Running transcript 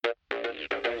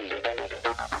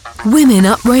Women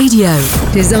Up Radio,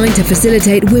 designed to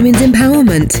facilitate women's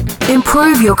empowerment,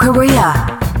 improve your career,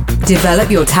 develop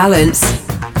your talents,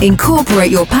 incorporate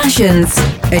your passions,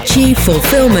 achieve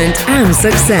fulfillment and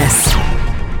success.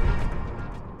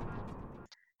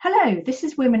 Hello, this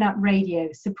is Women Up Radio,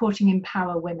 supporting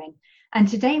Empower Women. And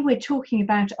today we're talking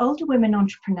about older women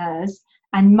entrepreneurs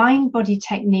and mind-body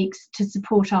techniques to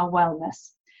support our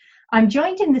wellness. I'm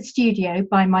joined in the studio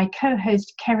by my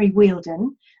co-host Kerry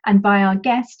Wheeldon and by our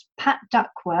guest Pat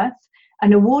Duckworth,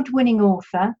 an award-winning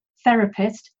author,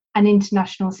 therapist and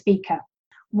international speaker.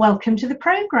 Welcome to the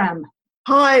programme.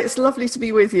 Hi, it's lovely to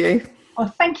be with you.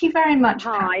 Well, thank you very much,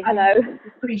 Pat. Hi, hello. I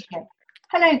appreciate it.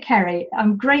 Hello, Kerry.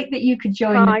 I'm great that you could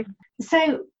join. Hi.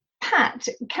 So, Pat,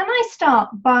 can I start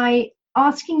by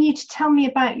asking you to tell me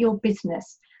about your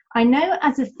business? I know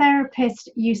as a therapist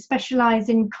you specialise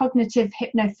in cognitive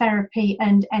hypnotherapy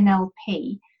and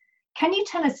NLP. Can you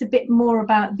tell us a bit more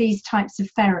about these types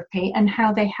of therapy and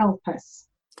how they help us?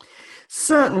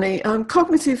 Certainly.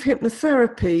 Cognitive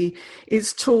hypnotherapy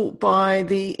is taught by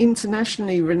the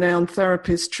internationally renowned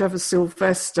therapist Trevor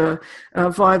Sylvester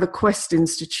via the Quest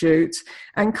Institute.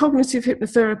 And cognitive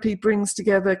hypnotherapy brings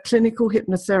together clinical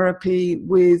hypnotherapy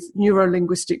with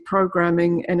neuro-linguistic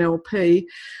programming, NLP,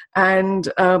 and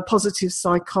positive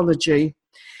psychology.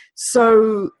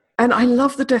 So, and I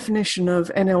love the definition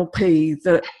of NLP,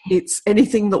 that it's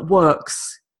anything that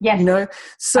works. Yes. You know,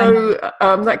 so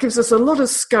that gives us a lot of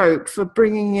scope for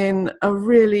bringing in a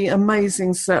really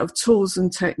amazing set of tools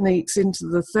and techniques into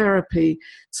the therapy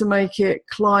to make it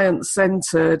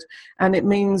client-centered. And it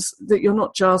means that you're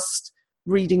not just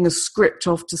reading a script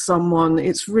off to someone.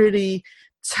 It's really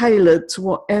tailored to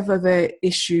whatever their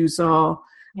issues are.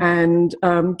 Yeah.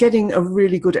 And getting a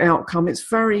really good outcome. It's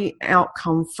very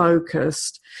outcome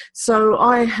focused. So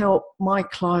I help my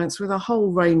clients with a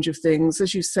whole range of things.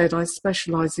 As you said, I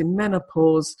specialize in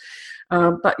menopause.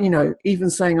 But, you know, even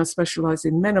saying I specialize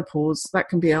in menopause, that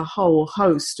can be a whole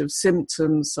host of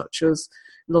symptoms such as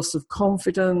loss of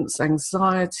confidence,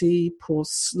 anxiety, poor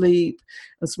sleep,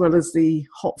 as well as the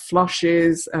hot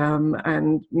flushes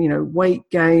and, you know, weight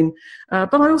gain.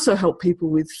 But I also help people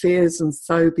with fears and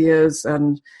phobias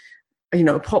and, you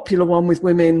know, a popular one with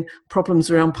women,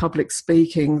 problems around public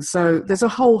speaking. So there's a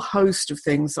whole host of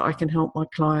things that I can help my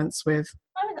clients with.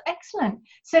 Oh, excellent.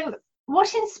 So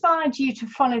what inspired you to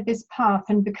follow this path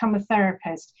and become a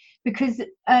therapist? Because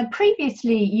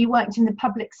previously you worked in the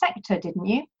public sector, didn't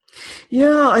you?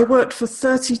 Yeah, I worked for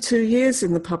 32 years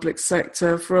in the public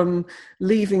sector from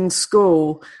leaving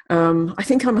school. I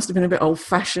think I must have been a bit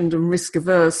old-fashioned and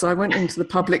risk-averse, so I went into the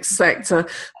public sector.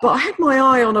 But I had my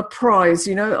eye on a prize,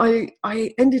 you know.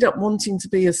 I ended up wanting to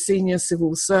be a senior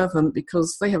civil servant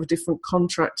because they have a different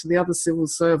contract to the other civil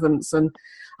servants, and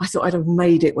I thought I'd have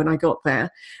made it when I got there.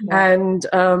 Yeah. And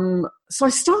so I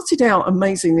started out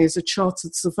amazingly as a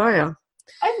chartered surveyor.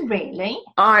 Oh, really?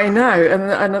 I know.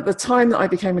 And at the time that I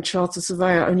became a chartered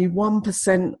surveyor, only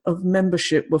 1% of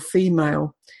membership were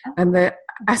female. Oh. And their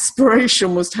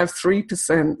aspiration was to have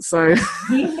 3%. So,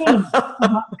 really? Oh,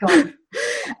 my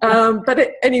God.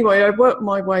 Anyway, I worked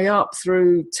my way up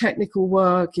through technical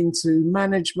work into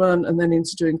management and then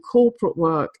into doing corporate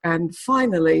work. And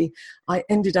finally, I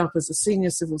ended up as a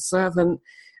senior civil servant.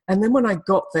 And then when I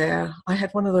got there, I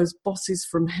had one of those bosses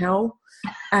from hell.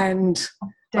 And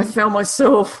I found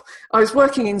myself, I was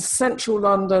working in central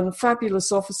London,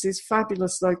 fabulous offices,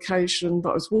 fabulous location,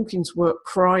 but I was walking to work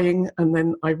crying, and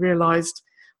then I realised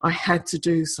I had to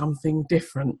do something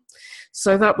different.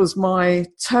 So that was my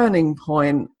turning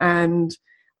point, and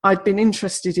I'd been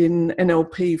interested in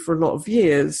NLP for a lot of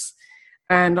years,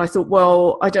 and I thought,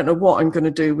 well, I don't know what I'm going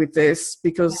to do with this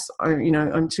because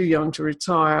I'm too young to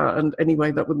retire, and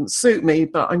anyway, that wouldn't suit me,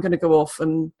 but I'm going to go off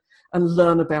and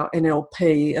learn about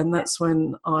NLP. And that's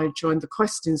when I joined the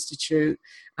Quest Institute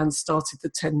and started the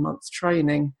 10-month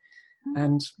training.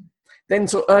 And then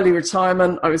to early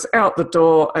retirement, I was out the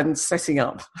door and setting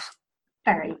up.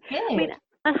 Very good. I mean,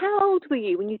 and how old were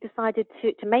you when you decided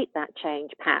to make that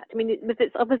change, Pat? I mean,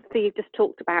 it's obviously you've just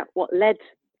talked about what led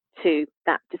to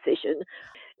that decision.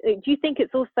 Do you think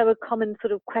it's also a common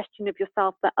sort of question of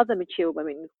yourself that other mature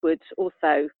women would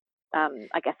also,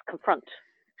 confront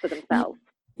for themselves?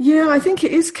 Yeah, I think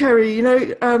it is, Kerry. You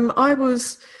know, I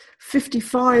was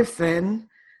 55 then.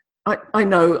 I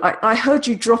know. I heard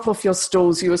you drop off your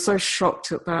stools. You were so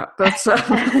shocked at that. But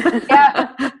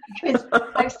yeah, because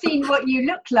I've seen what you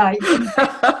look like.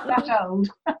 That old.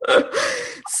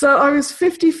 So I was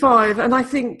 55, and I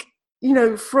think, you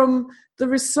know, from the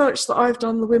research that I've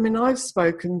done, the women I've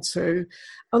spoken to,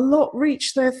 a lot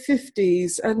reach their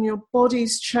 50s and your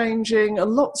body's changing, a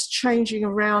lot's changing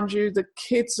around you. The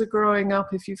kids are growing up,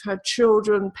 if you've had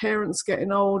children, parents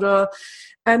getting older.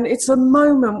 And it's a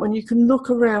moment when you can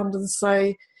look around and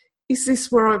say, is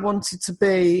this where I wanted to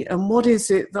be? And what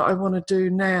is it that I want to do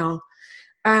now?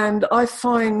 And I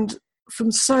find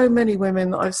from so many women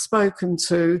that I've spoken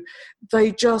to,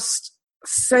 they just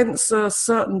sense a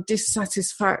certain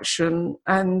dissatisfaction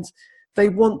and they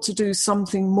want to do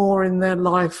something more in their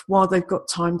life while they've got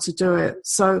time to do it.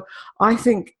 So I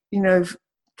think,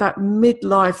 that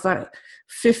midlife, that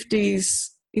 50s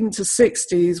into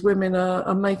 60s, women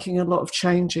are making a lot of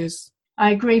changes.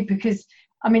 I agree, because,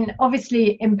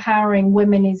 obviously empowering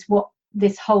women is what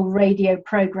this whole radio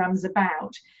program's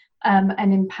about.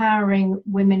 And empowering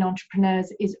women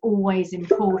entrepreneurs is always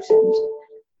important.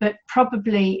 But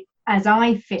probably as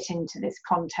I fit into this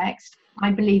context,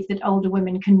 I believe that older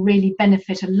women can really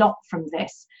benefit a lot from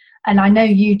this. And I know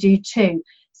you do too.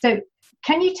 So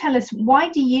can you tell us, why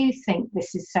do you think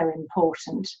this is so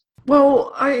important?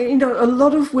 Well, a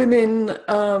lot of women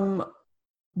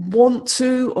want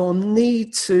to or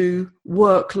need to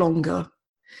work longer.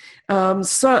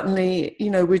 Certainly,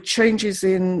 with changes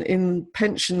in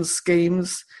pension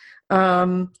schemes,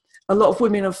 a lot of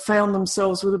women have found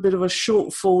themselves with a bit of a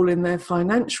shortfall in their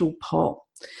financial pot.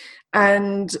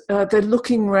 And they're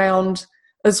looking around,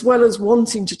 as well as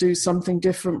wanting to do something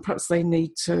different, perhaps they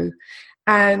need to.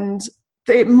 And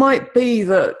it might be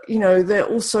that, they're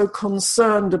also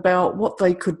concerned about what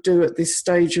they could do at this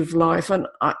stage of life. And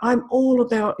I'm all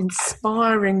about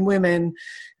inspiring women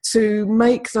to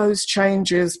make those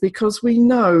changes, because we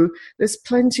know there's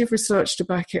plenty of research to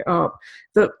back it up,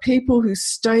 that people who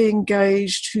stay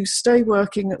engaged, who stay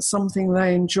working at something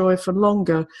they enjoy for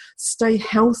longer, stay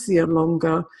healthier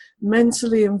longer,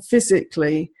 mentally and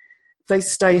physically, they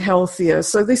stay healthier.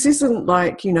 So this isn't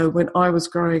like, when I was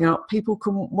growing up, people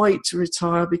couldn't wait to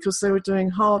retire because they were doing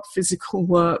hard physical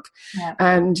work. Yeah.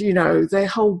 And, their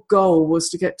whole goal was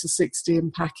to get to 60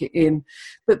 and pack it in.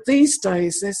 But these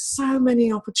days, there's so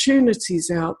many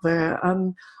opportunities out there.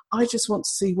 And I just want to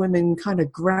see women kind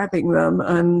of grabbing them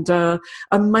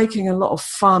and making a lot of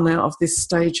fun out of this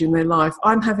stage in their life.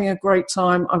 I'm having a great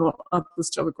time. I want others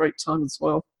to have a great time as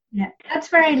well. Yeah, that's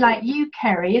very like you,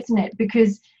 Kerry, isn't it?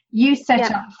 Because you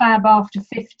set up Fab After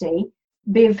 50,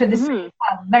 being for the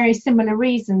very similar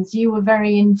reasons. You were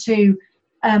very into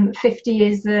 50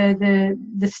 is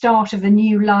the start of a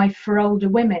new life for older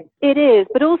women. It is,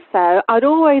 but also I'd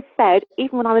always said,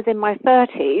 even when I was in my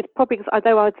 30s, probably because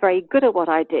although I was very good at what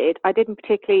I did, I didn't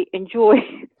particularly enjoy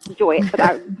it. But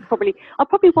I probably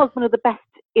was one of the best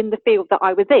in the field that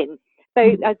I was in. So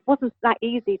it wasn't that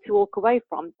easy to walk away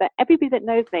from. But everybody that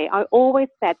knows me, I always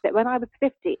said that when I was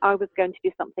 50, I was going to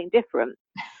do something different,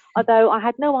 although I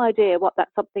had no idea what that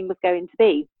something was going to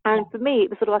be. And for me, it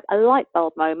was sort of like a light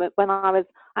bulb moment when I was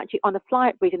actually on a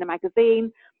flight reading a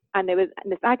magazine, and there was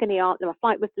this agony aunt, and my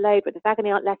flight was delayed, but this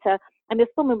agony aunt letter, and this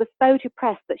woman was so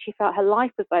depressed that she felt her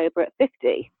life was over at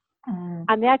 50.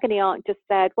 And the agony aunt just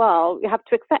said, well, you have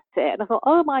to accept it. And I thought,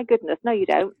 oh my goodness, no you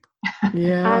don't.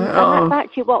 Yeah. And that's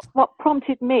actually what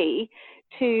prompted me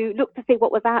to look to see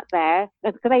what was out there,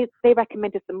 because they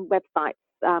recommended some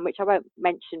websites, which I won't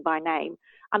mention by name,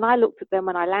 and I looked at them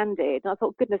when I landed, and I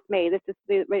thought, goodness me, this is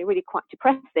really, really quite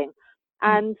depressing.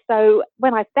 And so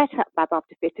when I set up Fab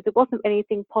After 50, there wasn't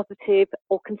anything positive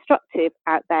or constructive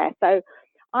out there. So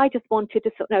I just wanted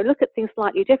to look at things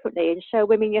slightly differently and show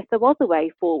women, yes, there was a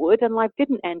way forward, and life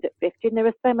didn't end at 50, and there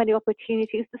are so many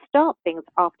opportunities to start things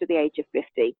after the age of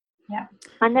 50. Yeah.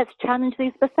 And let's challenge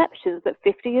these perceptions that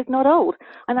 50 is not old.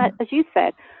 And as you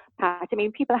said, Pat,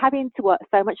 people are having to work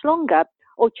so much longer,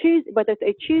 or whether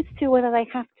they choose to or whether they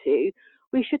have to,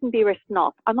 we shouldn't be written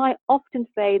off. And I often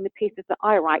say in the pieces that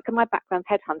I write, because my background's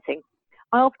headhunting,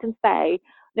 I often say,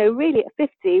 really at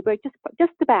 50, we're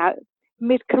just about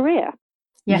mid-career.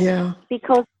 Yes. Yeah.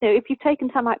 Because if you've taken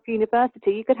time out for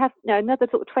university, you could have another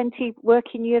sort of 20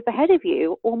 working years ahead of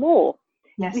you or more.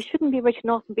 Yes. We shouldn't be written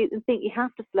off and think you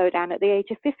have to slow down at the age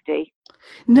of 50.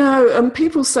 No, and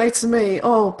people say to me,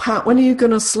 oh, Pat, when are you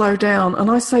going to slow down?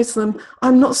 And I say to them,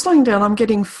 I'm not slowing down, I'm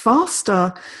getting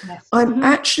faster. Yes. I'm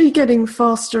actually getting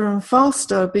faster and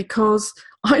faster because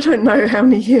I don't know how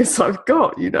many years I've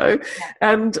got,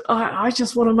 and I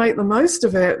just want to make the most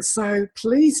of it. So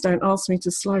please don't ask me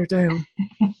to slow down.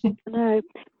 No.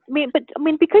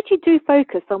 Because you do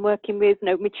focus on working with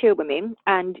mature women,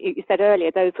 and you said earlier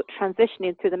those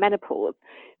transitioning through the menopause,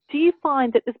 do you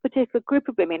find that this particular group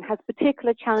of women has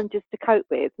particular challenges to cope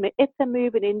with? If they're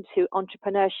moving into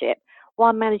entrepreneurship,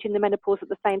 while managing the menopause at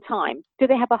the same time? Do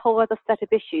they have a whole other set of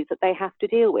issues that they have to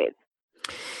deal with?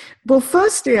 Well,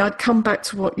 firstly, I'd come back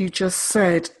to what you just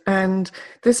said, and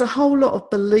there's a whole lot of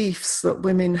beliefs that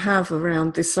women have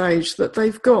around this age that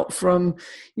they've got from,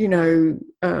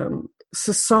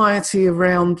 society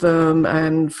around them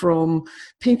and from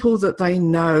people that they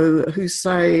know who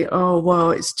say, oh,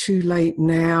 well, it's too late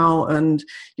now and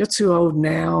you're too old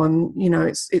now, and,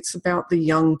 it's about the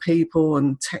young people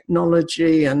and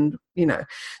technology and,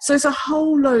 So there's a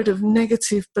whole load of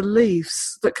negative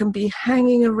beliefs that can be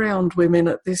hanging around women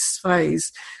at this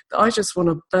phase that I just want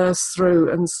to burst through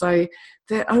and say,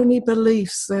 they're only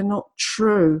beliefs, they're not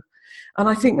true. And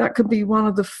I think that could be one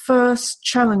of the first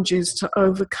challenges to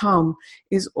overcome,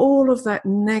 is all of that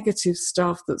negative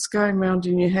stuff that's going around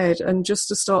in your head, and just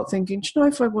to start thinking,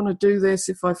 if I want to do this,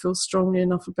 if I feel strongly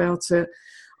enough about it,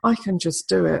 I can just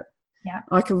do it. Yeah.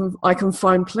 I can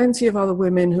find plenty of other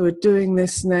women who are doing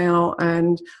this now,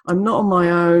 and I'm not on my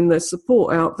own. There's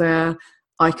support out there.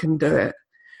 I can do it.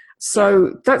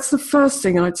 So that's the first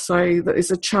thing I'd say that is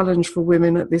a challenge for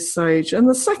women at this age. And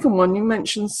the second one, you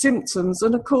mentioned symptoms.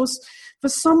 And of course, for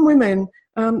some women,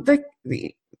 there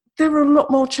are a lot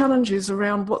more challenges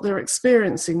around what they're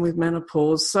experiencing with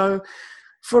menopause. So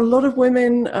for a lot of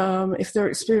women, if they're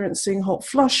experiencing hot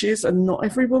flushes, and not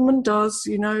every woman does,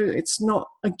 it's not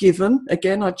a given.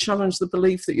 Again, I challenge the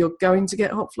belief that you're going to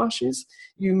get hot flushes.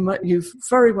 You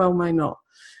very well may not.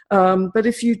 But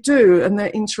if you do, and they're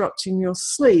interrupting your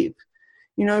sleep,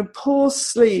 poor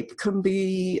sleep can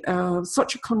be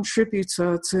such a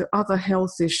contributor to other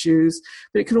health issues,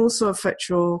 but it can also affect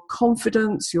your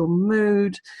confidence, your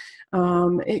mood.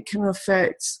 It can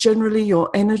affect generally your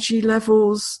energy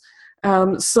levels.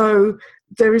 So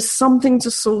there is something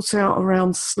to sort out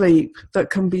around sleep that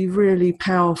can be really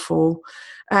powerful.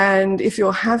 And if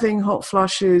you're having hot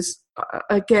flushes,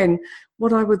 again,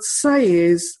 what I would say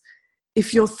is,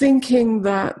 if you're thinking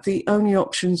that the only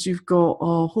options you've got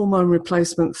are hormone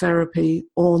replacement therapy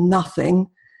or nothing,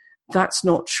 that's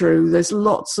not true. There's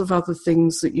lots of other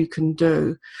things that you can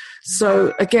do.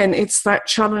 So again, it's that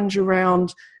challenge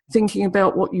around thinking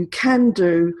about what you can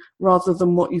do rather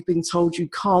than what you've been told you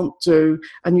can't do.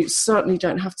 And you certainly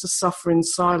don't have to suffer in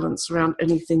silence around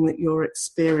anything that you're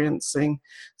experiencing.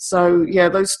 So yeah,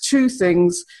 those two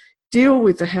things: deal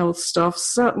with the health stuff,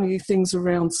 certainly things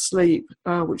around sleep,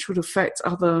 which would affect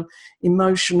other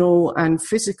emotional and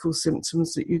physical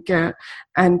symptoms that you get,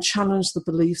 and challenge the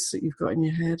beliefs that you've got in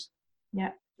your head.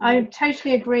 Yeah, I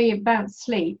totally agree about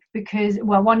sleep, because,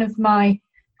 one of my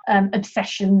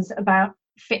obsessions about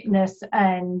fitness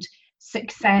and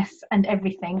success and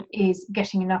everything is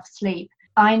getting enough sleep.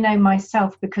 I know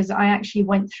myself, because I actually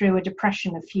went through a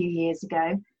depression a few years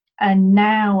ago, and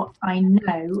now I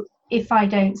know if I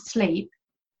don't sleep,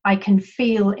 I can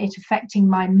feel it affecting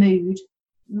my mood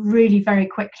really very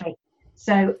quickly.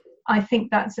 So I think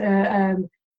that's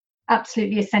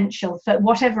absolutely essential for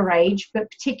whatever age, but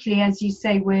particularly, as you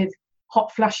say, with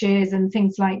hot flushes and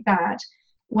things like that,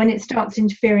 when it starts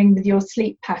interfering with your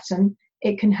sleep pattern,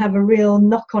 it can have a real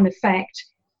knock-on effect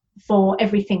for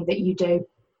everything that you do.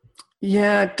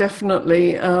 Yeah,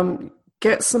 definitely.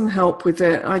 Get some help with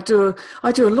it. I do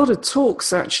a lot of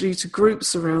talks actually to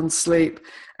groups around sleep,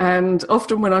 and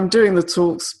often when I'm doing the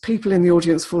talks, people in the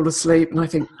audience fall asleep, and I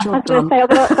think, job done. I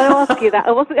was going to ask you that.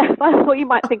 I thought you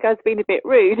might think I was being a bit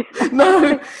rude.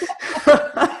 No.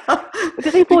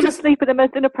 Do they fall asleep at the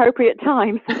most inappropriate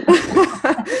times?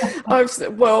 I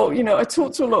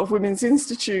talk to a lot of Women's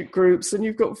Institute groups, and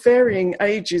you've got varying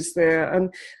ages there.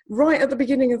 And right at the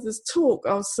beginning of this talk,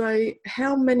 I'll say,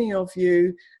 how many of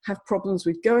you have problems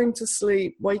with going to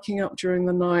sleep, waking up during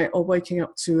the night, or waking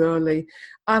up too early?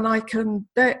 And I can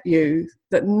bet you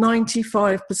that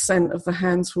 95% of the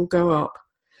hands will go up.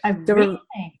 Oh, really?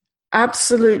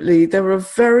 Absolutely. There are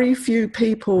very few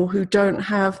people who don't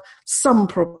have some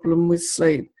problem with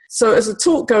sleep. So as the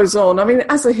talk goes on,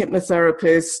 as a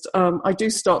hypnotherapist, I do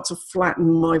start to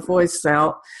flatten my voice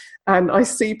out, and I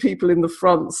see people in the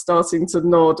front starting to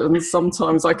nod, and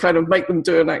sometimes I kind of make them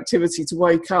do an activity to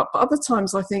wake up. But other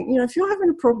times I think, if you're having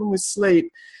a problem with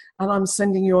sleep and I'm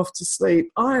sending you off to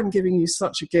sleep, I am giving you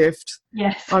such a gift.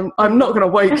 Yes. I'm not going to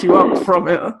wake you up from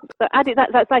it. So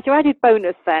that's like your added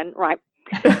bonus then, right?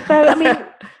 So,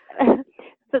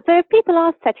 so if people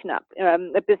are setting up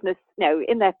a business,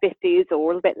 in their 50s or a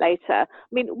little bit later,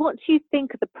 what do you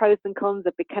think are the pros and cons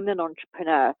of becoming an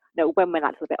entrepreneur, when we're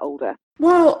a little bit older?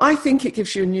 Well, I think it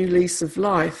gives you a new lease of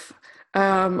life.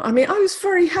 I was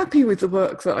very happy with the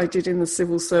work that I did in the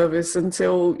civil service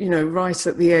until, right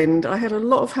at the end. I had a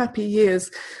lot of happy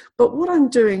years. But what I'm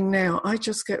doing now, I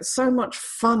just get so much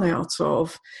fun out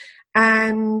of.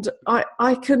 and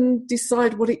I can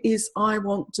decide what it is I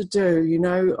want to do. You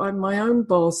know, I'm my own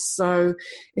boss. So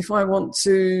if I want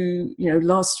to, you know,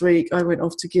 last week I went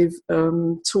off to give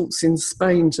talks in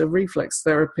Spain to reflex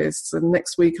therapists, and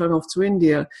next week I'm off to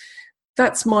India.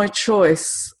 That's my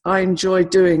choice. I enjoy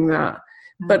doing that.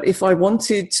 But if I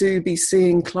wanted to be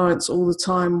seeing clients all the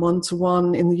time,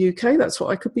 one-to-one in the UK, that's what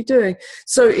I could be doing.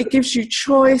 So it gives you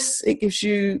choice. It gives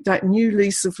you that new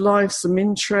lease of life, some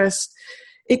interest.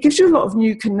 It gives you a lot of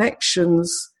new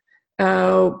connections,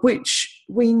 which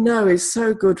we know is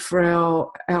so good for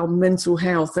our mental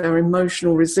health, our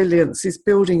emotional resilience, is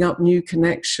building up new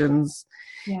connections.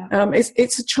 Yeah.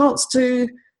 It's a chance to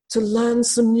learn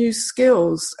some new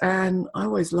skills, and I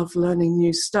always love learning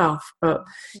new stuff, but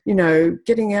you know,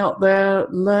 getting out there,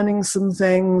 learning some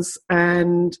things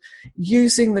and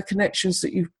using the connections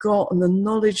that you've got and the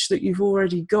knowledge that you've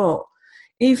already got.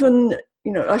 Even,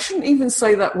 you know, I shouldn't even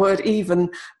say that word even,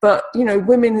 but you know,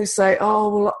 women who say, oh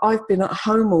well, I've been at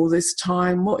home all this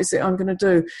time, what is it I'm going to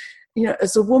do? You know,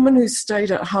 as a woman who's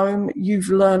stayed at home, you've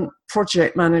learned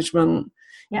project management.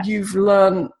 Yeah. You've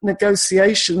learned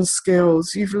negotiation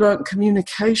skills. You've learned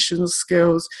communication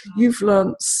skills. You've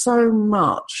learned so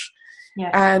much,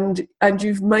 and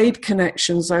you've made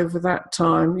connections over that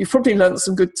time. You've probably learned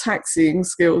some good taxiing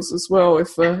skills as well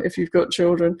if you've got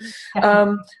children.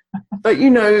 But you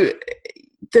know,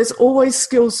 there's always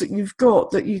skills that you've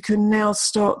got that you can now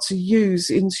start to use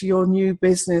into your new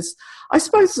business. I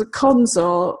suppose the cons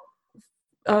are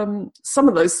some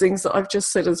of those things that I've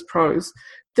just said as pros.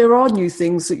 There are new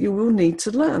things that you will need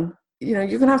to learn. You know,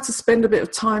 you're going to have to spend a bit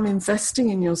of time investing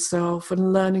in yourself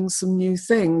and learning some new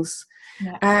things,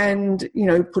 and, you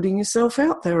know, putting yourself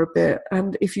out there a bit.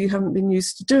 And if you haven't been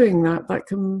used to doing that, that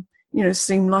can, you know,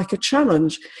 seem like a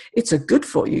challenge. It's a good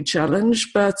for you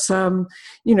challenge, but,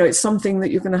 you know, it's something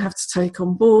that you're going to have to take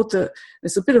on board, that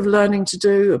there's a bit of learning to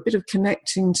do, a bit of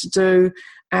connecting to do,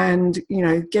 and, you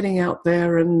know, getting out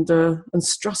there and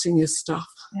strutting your stuff.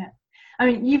 Yeah. I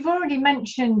mean, you've already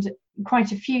mentioned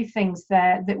quite a few things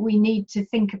there that we need to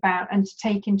think about and to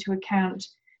take into account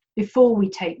before we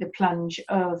take the plunge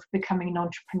of becoming an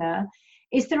entrepreneur.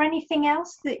 Is there anything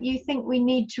else that you think we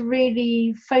need to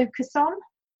really focus on?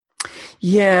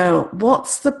 Yeah,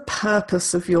 what's the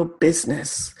purpose of your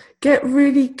business? Get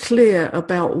really clear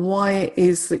about why it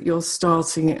is that you're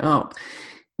starting it up.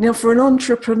 Now, for an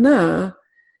entrepreneur,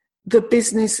 the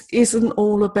business isn't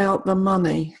all about the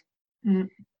money.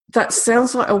 That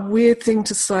sounds like a weird thing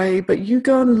to say, but you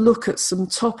go and look at some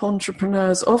top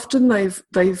entrepreneurs. Often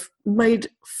they've made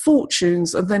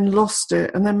fortunes and then lost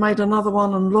it, and then made another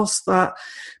one and lost that,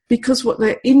 because what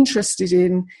they're interested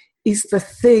in is the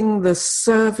thing, the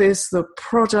service, the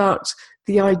product,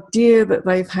 the idea that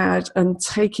they've had, and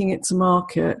taking it to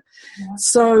market.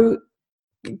 So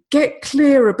get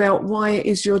clear about why it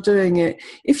is you're doing it.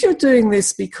 If you're doing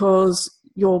this because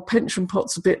your pension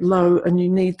pot's a bit low and you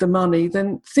need the money,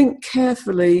 then think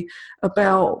carefully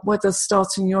about whether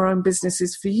starting your own business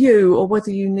is for you, or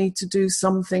whether you need to do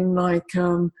something like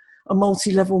a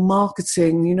multi-level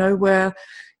marketing, you know, where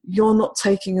you're not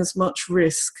taking as much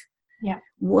risk,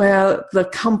 where the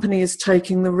company is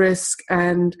taking the risk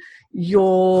and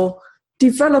you're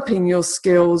developing your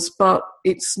skills, but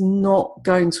it's not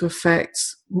going to affect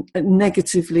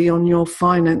negatively on your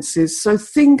finances. So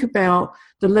think about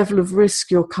the level of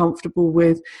risk you're comfortable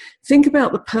with. Think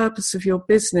about the purpose of your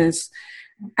business,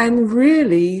 and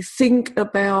really think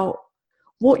about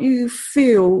what you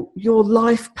feel your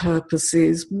life purpose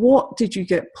is. What did you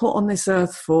get put on this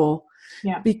earth for?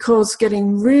 Because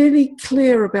getting really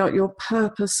clear about your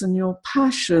purpose and your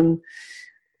passion,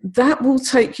 that will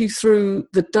take you through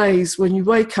the days when you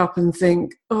wake up and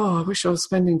think, oh, I wish I was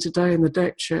spending today in the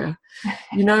deck chair,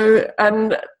 you know.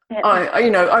 And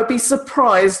I'd be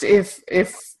surprised if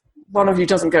one of you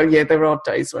doesn't go, yeah, there are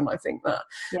days when I think that.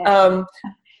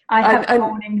 I have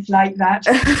mornings like that.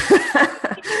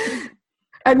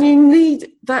 And you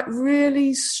need that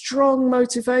really strong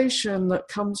motivation that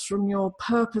comes from your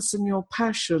purpose and your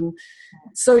passion.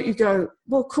 So you go,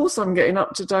 well, of course I'm getting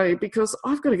up today because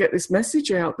I've got to get this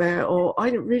message out there, or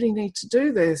I don't really need to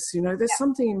do this. You know, there's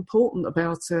something important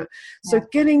about it. So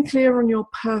getting clear on your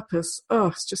purpose,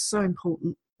 it's just so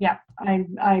important. Yeah,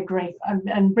 I agree.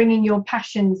 And bringing your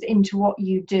passions into what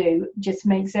you do just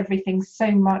makes everything so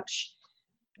much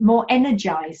more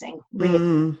energizing,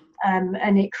 really.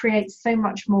 And it creates so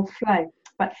much more flow.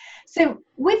 But so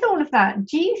with all of that,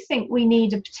 do you think we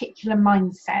need a particular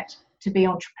mindset to be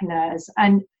entrepreneurs,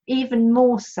 and even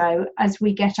more so as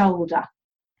we get older?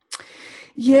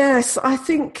 Yes, I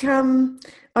think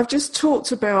I've just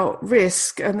talked about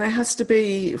risk, and there has to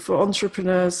be, for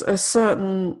entrepreneurs, a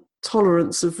certain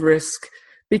tolerance of risk,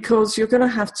 because you're going to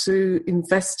have to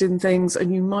invest in things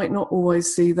and you might not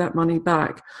always see that money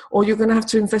back, or you're going to have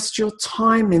to invest your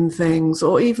time in things,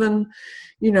 or even,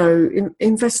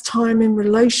 invest time in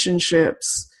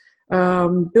relationships,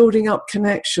 building up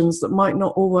connections that might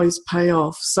not always pay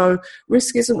off. So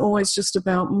risk isn't always just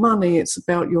about money. It's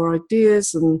about your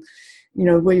ideas and,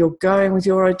 where you're going with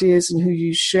your ideas and who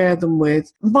you share them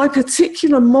with. My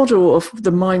particular model of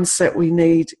the mindset we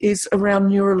need is around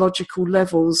neurological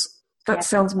levels. That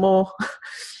sounds more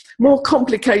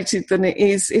complicated than it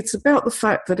is. It's about the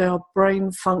fact that our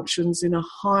brain functions in a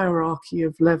hierarchy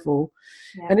of level.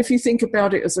 Yeah. And if you think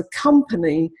about it as a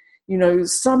company,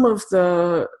 some of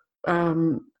the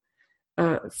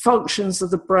functions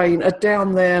of the brain are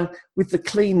down there with the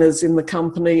cleaners in the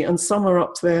company, and some are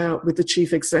up there with the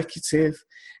chief executive,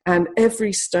 and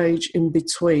every stage in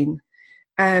between.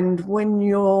 And when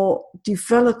you're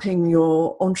developing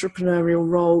your entrepreneurial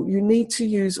role, you need to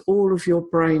use all of your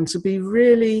brain to be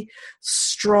really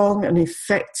strong and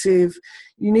effective.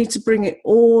 You need to bring it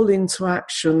all into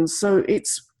action. So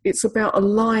it's about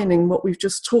aligning what we've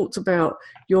just talked about,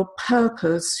 your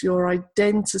purpose, your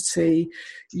identity,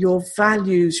 your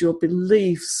values, your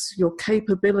beliefs, your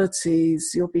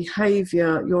capabilities, your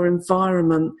behavior, your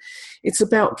environment. It's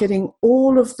about getting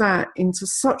all of that into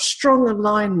such strong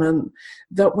alignment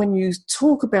that when you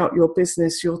talk about your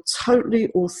business, you're totally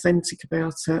authentic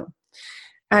about it.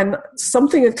 And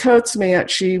something occurred to me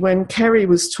actually when Kerry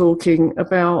was talking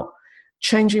about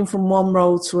changing from one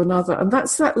role to another, and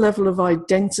that's that level of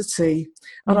identity.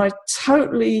 And I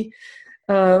totally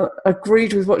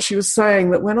agreed with what she was saying,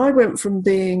 that when I went from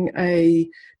being a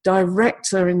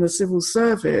director in the civil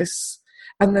service,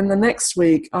 and then the next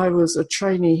week I was a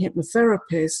trainee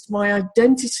hypnotherapist, my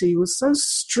identity was so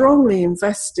strongly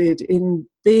invested in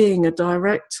being a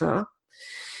director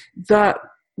that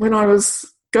when I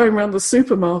was going around the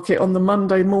supermarket on the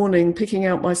Monday morning, picking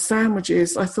out my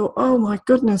sandwiches, I thought, oh my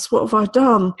goodness, what have I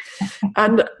done?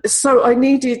 And so I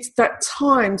needed that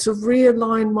time to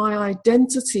realign my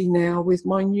identity now with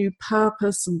my new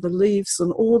purpose and beliefs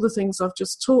and all the things I've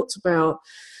just talked about.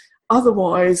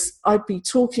 Otherwise, I'd be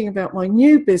talking about my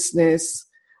new business,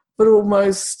 but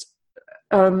almost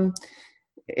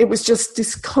it was just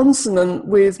disconsonant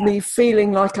with me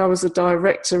feeling like I was a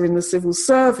director in the civil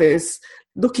service,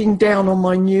 looking down on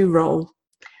my new role,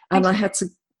 and I had to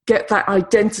get that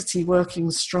identity working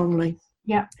strongly.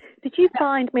 Yeah. Did you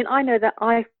find, I know that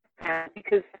I found,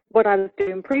 because what I was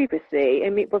doing previously,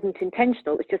 it wasn't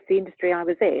intentional, it's just the industry I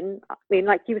was in.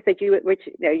 Like you said, you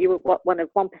were one of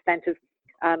 1%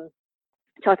 of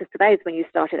chartered surveyors when you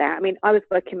started out. I was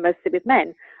working mostly with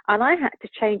men, and I had to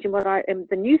change in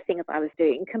the new things I was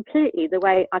doing completely, the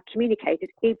way I communicated,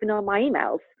 even on my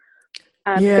emails.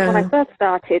 Because when I first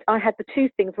started, I had the two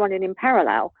things running in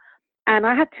parallel, and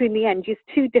I had to, in the end, use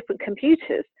two different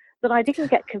computers, that I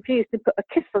didn't get confused and put a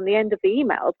kiss on the end of the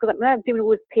emails, because I'm dealing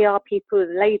with PR people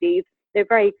and ladies. They're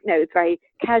very, it's very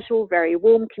casual, very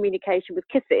warm communication with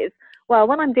kisses. Well,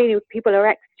 when I'm dealing with people who are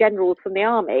ex-generals from the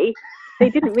army,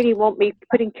 they didn't really want me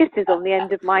putting kisses on the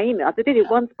end of my emails. I did it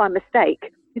once by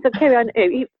mistake. He said,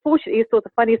 Kerry, fortunately you saw the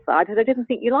funny side, because I didn't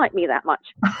think you liked me that much.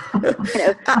 But,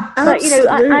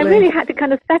 I really had to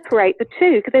kind of separate the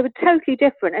two, because they were totally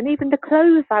different. And even the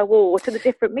clothes I wore to the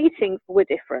different meetings were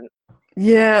different.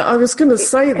 Yeah, I was going to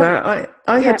say that.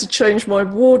 I had to change my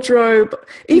wardrobe,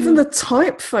 even the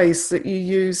typeface that you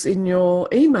use in your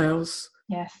emails.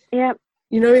 Yes. Yeah.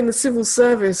 In the civil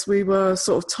service, we were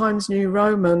sort of Times New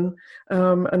Roman,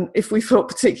 and if we felt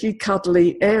particularly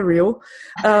cuddly, Arial.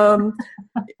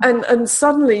 And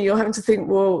suddenly you're having to think,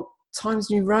 well, Times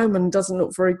New Roman doesn't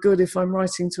look very good if I'm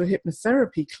writing to a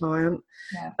hypnotherapy client,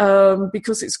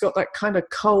 because it's got that kind of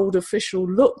cold official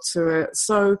look to it.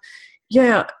 So,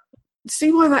 yeah,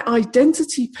 see why that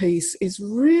identity piece is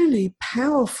really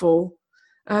powerful,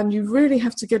 and you really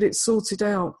have to get it sorted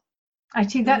out. I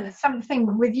think that's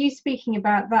something with you speaking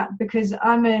about that, because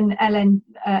I'm an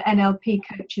NLP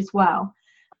coach as well.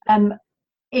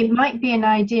 It might be an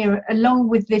idea, along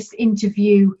with this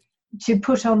interview, to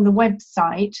put on the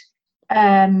website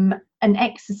an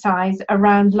exercise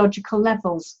around logical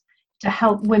levels to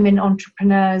help women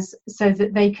entrepreneurs so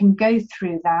that they can go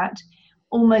through that,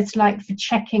 almost like for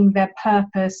checking their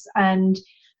purpose and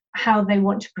how they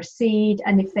want to proceed,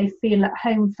 and if they feel at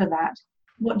home for that.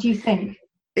 What do you think?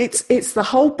 It's the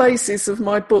whole basis of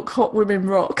my book, Hot Women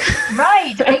Rock.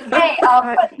 Right, okay,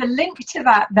 I'll put the link to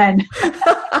that then.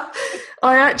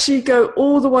 I actually go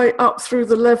all the way up through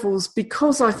the levels,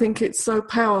 because I think it's so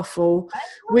powerful,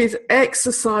 with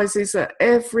exercises at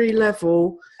every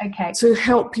level to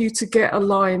help you to get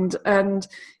aligned. And,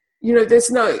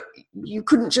 there's no, you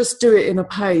couldn't just do it in a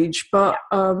page, but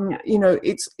you know,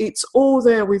 it's all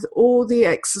there with all the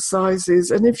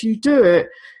exercises, and if you do it,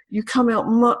 you come out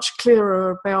much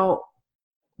clearer about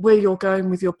where you're going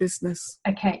with your business.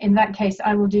 Okay, in that case,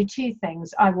 I will do two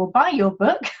things. I will buy your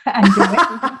book and do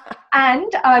it,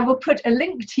 and I will put a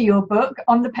link to your book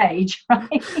on the page,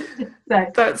 right? So,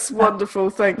 that's wonderful,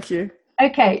 thank you.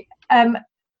 Okay,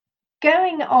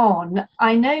 going on,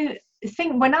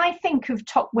 when I think of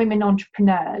top women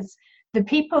entrepreneurs, the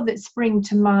people that spring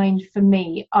to mind for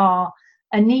me are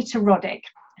Anita Roddick,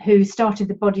 who started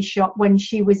the Body Shop when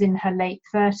she was in her late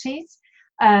 30s,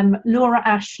 Laura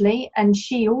Ashley, and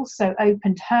she also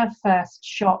opened her first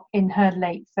shop in her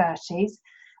late 30s,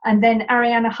 and then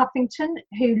Arianna Huffington,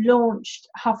 who launched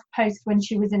HuffPost when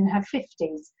she was in her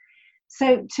 50s.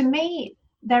 So to me,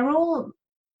 they're all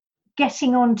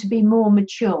getting on to be more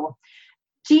mature.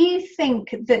 Do you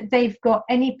think that they've got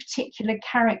any particular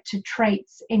character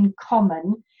traits in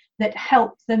common that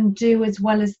help them do as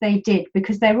well as they did?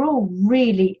 Because they're all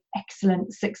really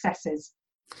excellent successes.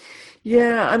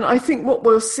 Yeah, and I think what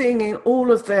we're seeing in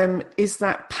all of them is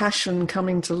that passion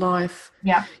coming to life.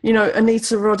 Yeah. You know,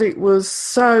 Anita Roddick was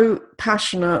so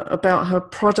passionate about her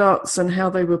products and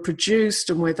how they were produced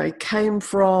and where they came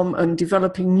from and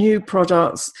developing new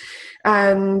products.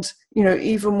 And, you know,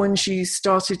 even when she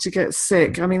started to get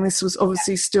sick, I mean, this was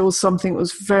obviously still something that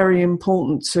was very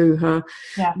important to her.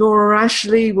 Yeah. Laura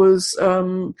Ashley was,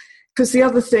 because the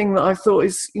other thing that I thought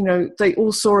is, you know, they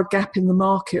all saw a gap in the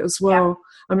market as well. Yeah.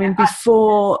 I mean,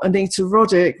 before Anita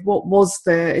Roddick, what was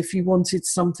there if you wanted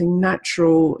something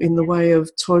natural in the way of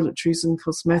toiletries and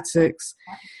cosmetics?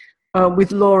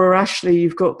 With Laura Ashley,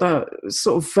 you've got that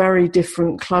sort of very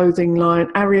different clothing line.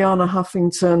 Arianna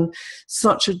Huffington,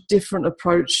 such a different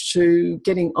approach to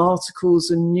getting articles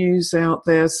and news out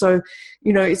there. So,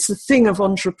 you know, it's the thing of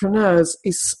entrepreneurs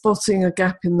is spotting a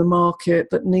gap in the market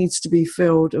that needs to be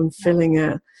filled and filling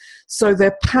it. So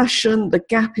their passion, the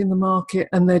gap in the market,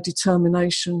 and their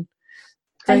determination,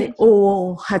 they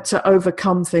all had to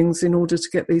overcome things in order to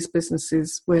get these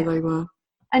businesses where they were.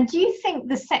 And do you think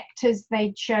the sectors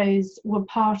they chose were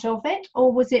part of it,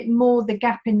 or was it more the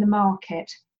gap in the market?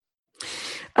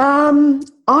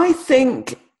 I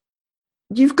think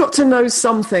you've got to know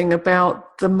something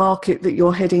about the market that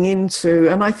you're heading into.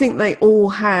 And I think they all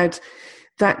had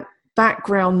that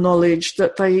background knowledge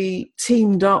that they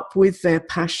teamed up with their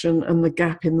passion and the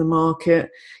gap in the market,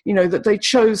 you know, that they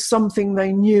chose something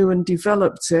they knew and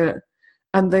developed it,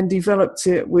 and then developed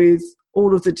it with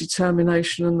all of the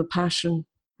determination and the passion.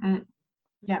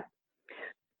 Yeah.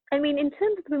 I mean, in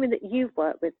terms of the women that you've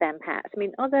worked with then, Pat, I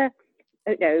mean, are there,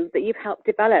 you know, that you've helped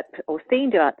develop or seen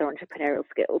develop their entrepreneurial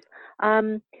skills, are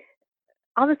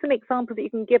there some examples that you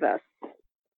can give us?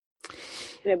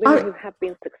 You know, women who have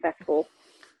been successful.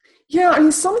 Yeah, I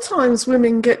mean, sometimes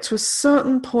women get to a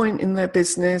certain point in their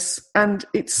business and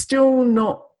it's still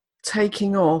not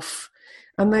taking off,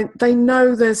 and they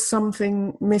know there's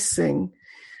something missing.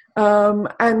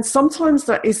 And sometimes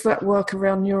that is that work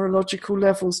around neurological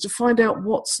levels to find out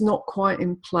what's not quite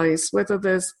in place, whether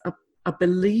there's a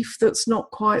belief that's not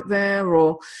quite there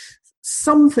or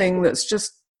something that's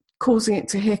just causing it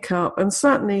to hiccup. And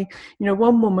certainly, you know,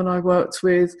 one woman I worked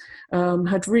with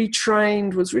had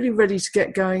retrained, was really ready to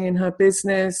get going in her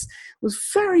business, was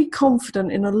very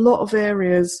confident in a lot of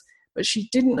areas, but she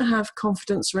didn't have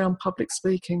confidence around public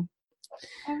speaking.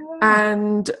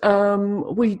 And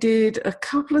we did a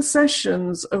couple of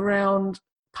sessions around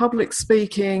public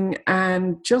speaking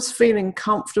and just feeling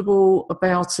comfortable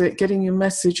about it, getting your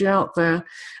message out there.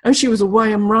 And she was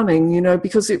away and running, you know,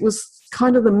 because it was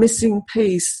kind of the missing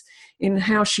piece in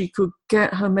how she could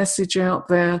get her message out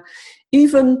there.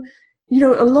 Even, you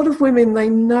know, a lot of women, they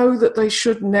know that they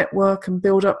should network and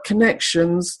build up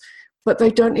connections, but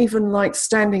they don't even like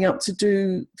standing up to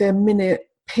do their minute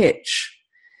pitch.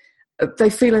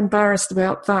 They feel embarrassed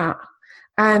about that.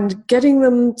 And getting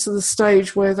them to the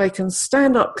stage where they can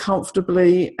stand up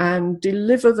comfortably and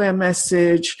deliver their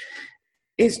message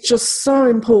is just so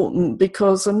important,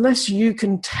 because unless you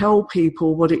can tell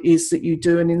people what it is that you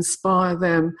do and inspire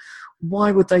them,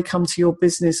 why would they come to your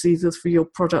business, either for your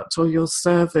product or your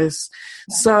service?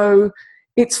 Yeah. So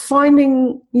it's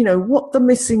finding, you know, what the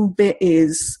missing bit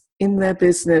is in their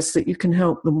business that you can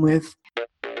help them with.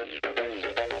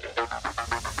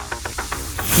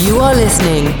 You are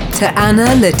listening to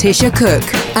Anna Letitia Cook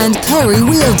and Kerry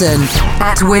Wheeldon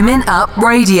at Women Up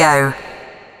Radio.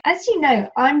 As you know,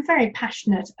 I'm very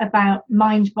passionate about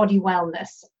mind-body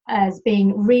wellness as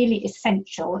being really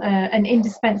essential, an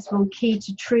indispensable key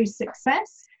to true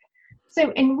success.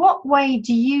 So in what way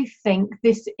do you think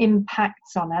this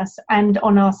impacts on us and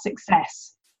on our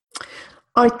success?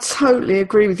 I totally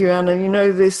agree with you, Anna. You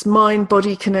know, this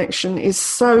mind-body connection is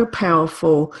so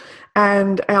powerful,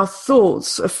 and our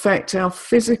thoughts affect our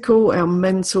physical, our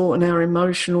mental, and our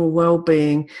emotional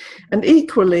well-being. And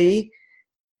equally,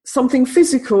 something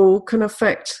physical can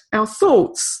affect our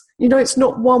thoughts. You know, it's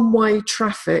not one-way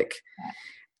traffic.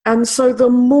 And so the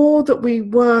more that we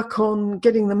work on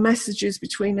getting the messages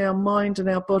between our mind and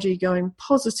our body going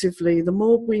positively, the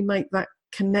more we make that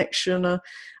connection a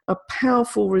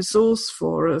powerful resource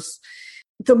for us,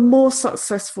 the more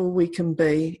successful we can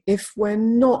be. If we're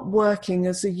not working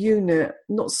as a unit,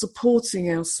 not supporting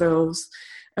ourselves,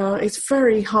 it's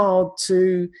very hard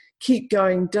to keep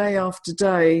going day after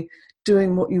day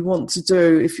doing what you want to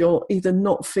do if you're either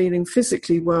not feeling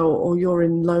physically well or you're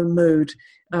in low mood.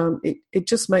 It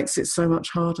just makes it so much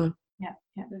harder. Yeah.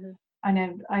 Mm-hmm. I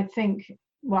know. I think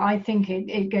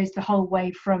it goes the whole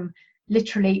way from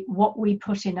literally what we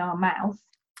put in our mouth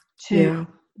to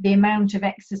the amount of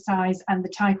exercise and the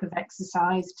type of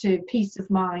exercise, to peace of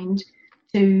mind,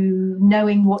 to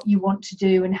knowing what you want to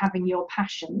do and having your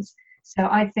passions. So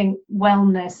I think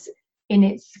wellness in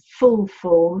its full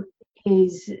form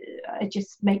it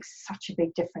just makes such a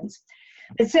big difference.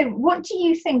 So what do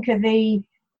you think are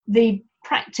the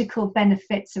practical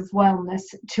benefits of wellness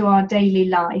to our daily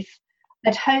life,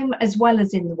 at home as well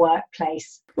as in the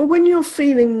workplace? Well, when you're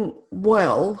feeling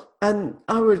well, and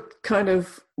I would kind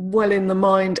of well in the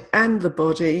mind and the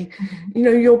body, you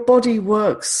know, your body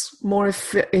works more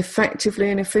effectively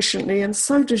and efficiently, and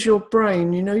so does your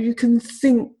brain. You know, you can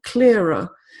think clearer.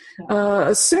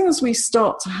 As soon as we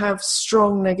start to have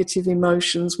strong negative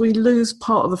emotions, we lose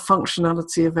part of the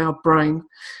functionality of our brain.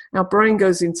 Our brain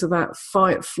goes into that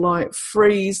fight, flight,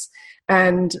 freeze,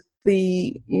 and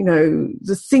the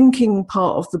thinking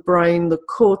part of the brain, the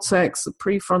cortex, the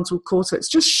prefrontal cortex,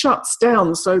 just shuts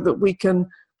down so that we can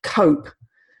cope.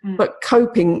 But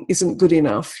coping isn't good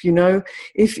enough, you know.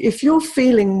 If you're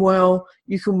feeling well,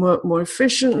 you can work more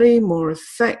efficiently, more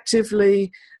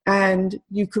effectively, and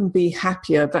you can be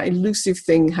happier. That elusive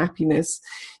thing, happiness,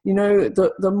 you know,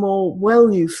 the more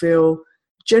well you feel,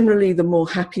 generally the more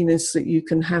happiness that you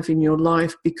can have in your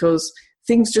life, because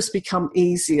things just become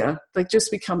easier. They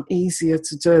just become easier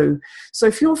to do. So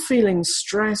if you're feeling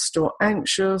stressed or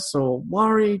anxious or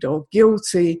worried or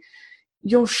guilty,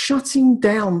 you're shutting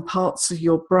down parts of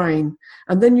your brain,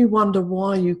 and then you wonder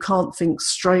why you can't think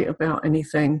straight about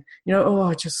anything. You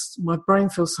know, my brain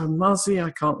feels so muzzy,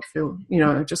 I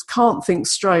just can't think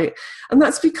straight. And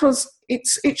that's because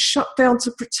it's shut down to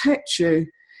protect you.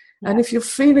 Yeah. And if you're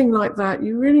feeling like that,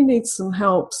 you really need some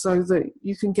help so that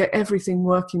you can get everything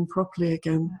working properly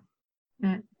again.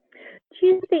 Mm. Do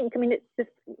you think, I mean, it's just,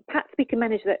 perhaps we can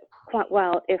manage that quite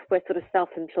well if we're sort of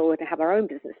self-employed and have our own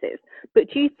businesses, but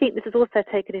do you think this is also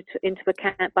taken into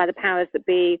account by the powers that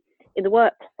be in the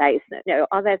workplace? You know,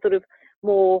 are there sort of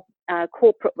more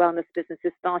corporate wellness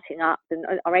businesses starting up, and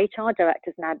are HR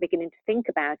directors now beginning to think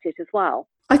about it as well?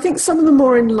 I think some of the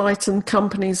more enlightened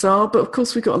companies are, but of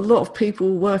course we've got a lot of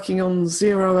people working on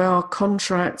 0-hour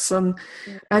contracts and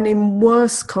in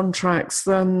worse contracts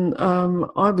than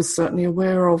I was certainly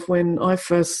aware of when I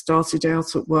first started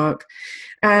out at work.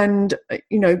 And,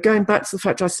 you know, going back to the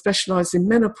fact I specialise in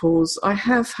menopause, I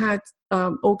have had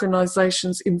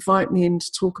organisations invite me in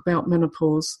to talk about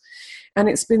menopause. And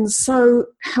it's been so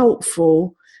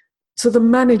helpful to the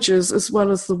managers as well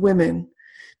as the women,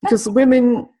 because the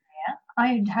women...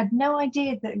 I had no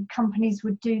idea that companies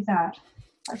would do that.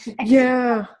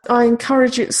 Yeah, I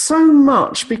encourage it so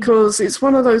much, because it's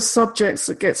one of those subjects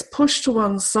that gets pushed to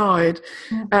one side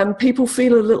and people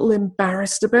feel a little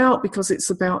embarrassed about, because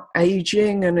it's about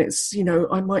aging and it's, you know,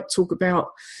 I might talk about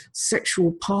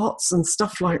sexual parts and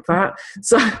stuff like that.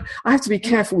 So I have to be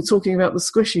careful talking about the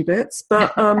squishy bits,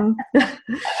 but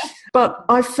but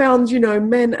I found, you know,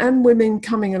 men and women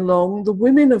coming along. The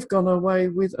women have gone away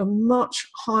with a much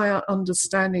higher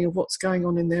understanding of what's going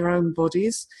on in their own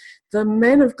bodies. The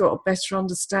men have got a better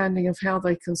understanding of how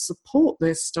they can support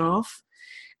their staff.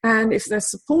 And if they're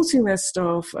supporting their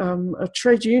staff, a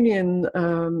trade union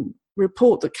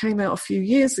report that came out a few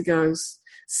years ago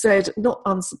said, not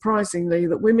unsurprisingly,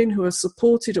 that women who are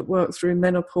supported at work through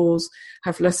menopause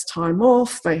have less time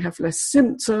off, they have less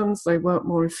symptoms, they work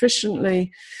more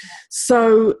efficiently.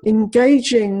 So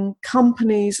engaging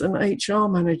companies and HR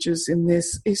managers in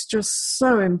this is just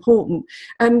so important.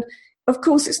 And of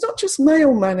course, it's not just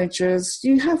male managers.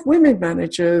 You have women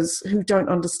managers who don't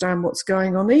understand what's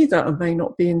going on either and may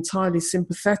not be entirely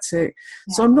sympathetic.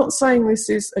 Yeah. So I'm not saying this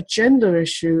is a gender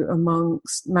issue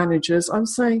amongst managers. I'm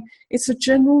saying it's a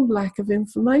general lack of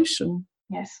information.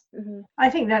 Yes. Mm-hmm.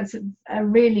 I think that's a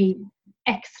really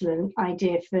excellent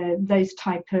idea for those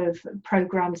type of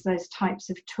programs, those types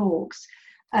of talks,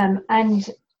 and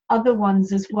other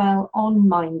ones as well on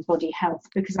mind-body health,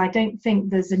 because I don't think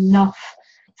there's enough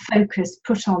focus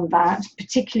put on that,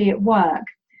 particularly at work.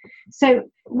 So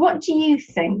what do you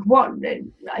think?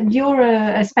 You're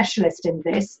a specialist in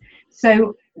this,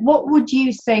 so what would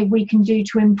you say we can do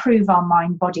to improve our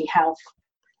mind-body health?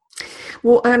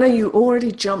 Well, Anna, you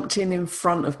already jumped in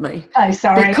front of me. Oh,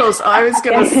 sorry. Because I was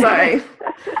going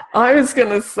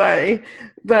to say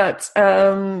that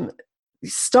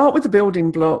start with the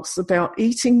building blocks about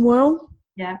eating well,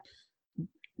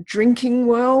 drinking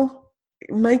well,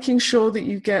 making sure that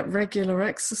you get regular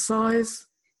exercise,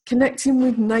 connecting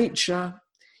with nature.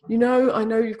 I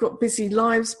know you've got busy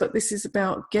lives, but this is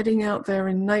about getting out there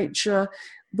in nature.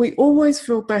 We always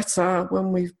feel better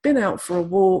when we've been out for a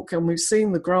walk and we've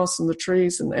seen the grass and the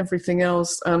trees and everything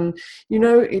else. And,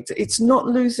 it's not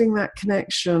losing that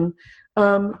connection,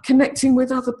 connecting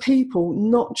with other people,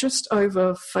 not just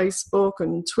over Facebook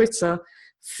and Twitter.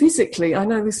 Physically, I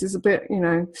know this is a bit,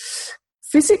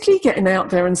 physically getting out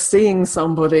there and seeing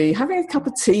somebody, having a cup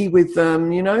of tea with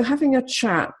them, having a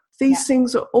chat. These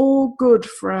things are all good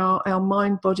for our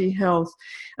mind-body health.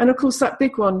 And, of course, that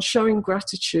big one, showing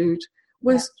gratitude.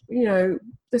 There's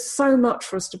so much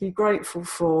for us to be grateful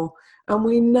for. And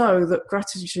we know that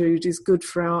gratitude is good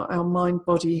for our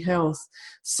mind-body health.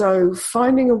 So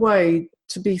finding a way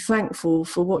to be thankful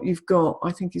for what you've got,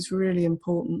 I think, is really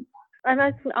important. And I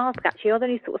was going to ask, actually, are there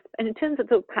any and in terms of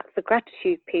perhaps the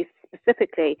gratitude piece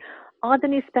specifically, are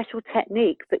there any special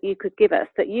techniques that you could give us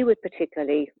that you would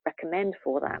particularly recommend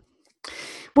for that?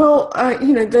 Well,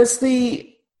 there's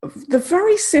the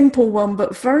very simple one,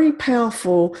 but very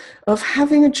powerful, of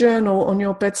having a journal on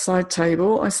your bedside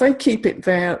table. I say keep it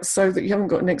there so that you haven't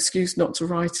got an excuse not to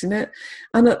write in it.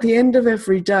 And at the end of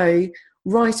every day,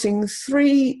 writing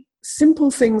 3 simple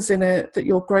things in it that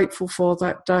you're grateful for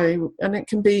that day. And it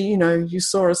can be, you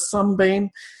saw a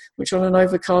sunbeam, which on an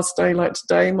overcast day like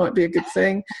today might be a good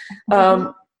thing.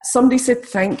 Somebody said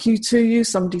thank you to you,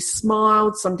 somebody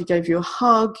smiled, somebody gave you a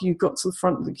hug, you got to the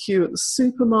front of the queue at the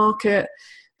supermarket.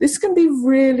 This can be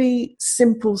really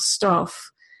simple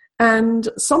stuff. And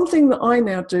something that I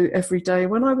now do every day,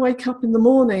 when I wake up in the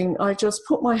morning, I just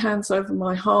put my hands over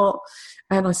my heart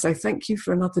and I say thank you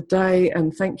for another day,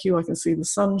 and thank you, I can see the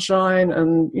sunshine,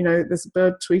 and there's a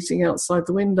bird tweeting outside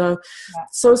the window. Yeah.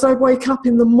 So as I wake up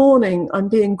in the morning, I'm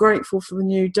being grateful for the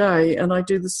new day, and I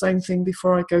do the same thing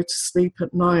before I go to sleep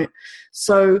at night.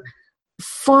 So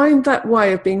find that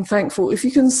way of being thankful. If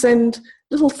you can send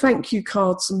little thank you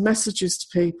cards and messages to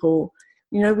people,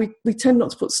 we tend not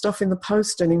to put stuff in the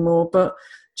post anymore, but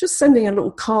just sending a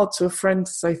little card to a friend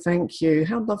to say thank you,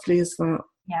 how lovely is that?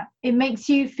 Yeah, it makes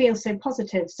you feel so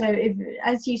positive. So if,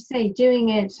 as you say, doing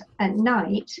it at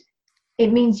night,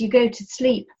 it means you go to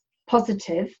sleep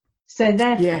positive. So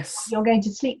therefore you're going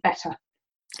to sleep better.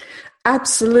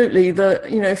 Absolutely.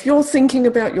 If you're thinking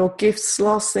about your gifts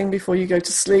last thing before you go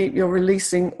to sleep, you're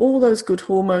releasing all those good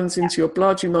hormones into your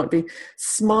blood. You might be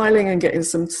smiling and getting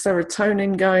some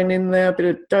serotonin going in there, a bit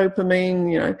of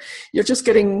dopamine, you're just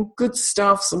getting good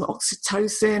stuff, some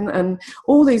oxytocin and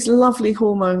all these lovely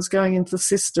hormones going into the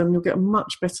system. You'll get a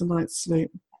much better night's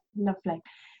sleep. Lovely.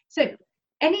 So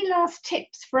any last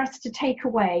tips for us to take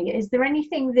away? Is there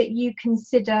anything that you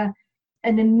consider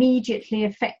an immediately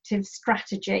effective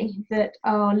strategy that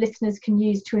our listeners can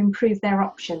use to improve their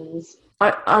options?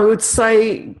 I would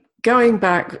say, going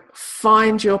back,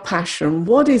 find your passion.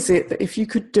 What is it that, if you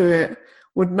could do it,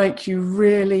 would make you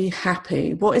really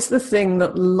happy? What is the thing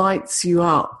that lights you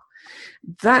up?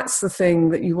 That's the thing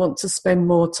that you want to spend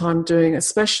more time doing,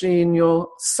 especially in your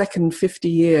second 50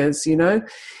 years,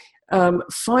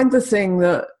 Find the thing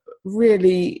that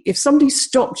really, if somebody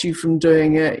stopped you from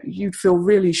doing it, you'd feel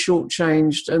really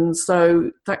shortchanged. And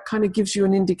so that kind of gives you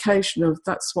an indication of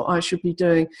that's what I should be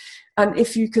doing. And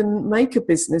if you can make a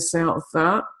business out of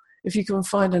that, if you can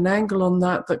find an angle on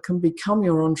that can become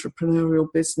your entrepreneurial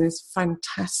business,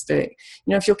 fantastic.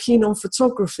 If you're keen on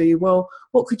photography, well,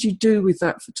 what could you do with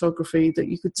that photography that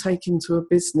you could take into a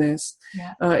business?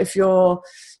 Yeah. If you're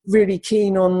really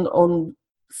keen on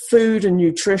food and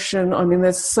nutrition,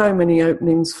 there's so many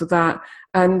openings for that.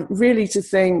 And really to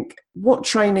think, what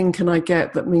training can I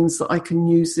get that means that I can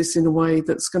use this in a way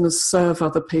that's going to serve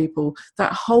other people?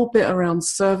 That whole bit around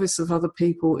service of other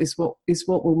people is what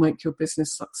will make your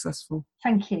business successful.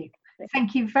 Thank you. Exactly.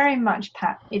 Thank you very much,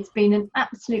 Pat. It's been an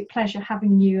absolute pleasure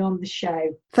having you on the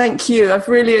show. Thank you. I've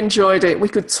really enjoyed it. We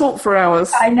could talk for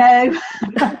hours. I know.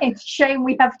 It's a shame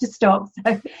we have to stop.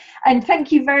 So. And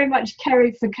thank you very much,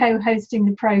 Kerry, for co-hosting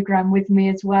the programme with me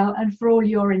as well, and for all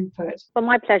your input. Well,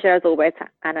 my pleasure as always,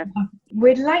 Anna.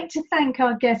 We'd like to thank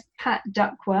our guest, Pat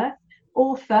Duckworth,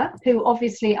 author, who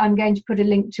obviously I'm going to put a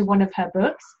link to one of her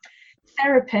books,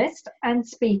 therapist and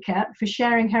speaker, for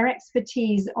sharing her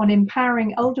expertise on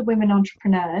empowering older women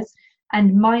entrepreneurs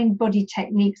and mind-body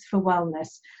techniques for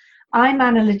wellness. I'm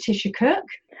Anna Letitia Cook.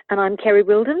 And I'm Kerry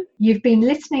Wilden. You've been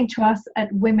listening to us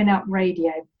at Women Up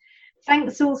Radio.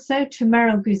 Thanks also to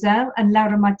Meryl Guzel and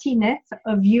Laura Martinez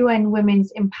of UN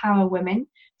Women's Empower Women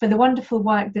for the wonderful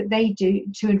work that they do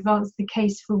to advance the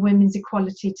case for women's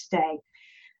equality today.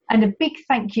 And a big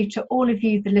thank you to all of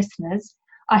you, the listeners.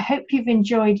 I hope you've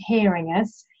enjoyed hearing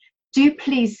us. Do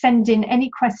please send in any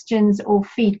questions or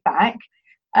feedback.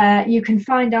 You can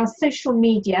find our social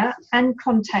media and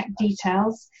contact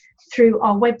details through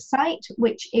our website,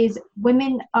 which is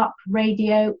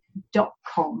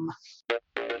womenupradio.com.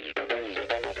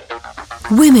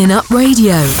 Women Up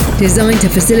Radio, designed to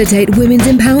facilitate women's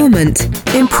empowerment,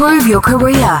 improve your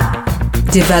career,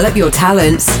 develop your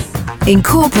talents,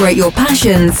 incorporate your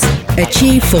passions,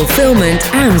 achieve fulfillment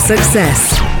and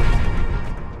success.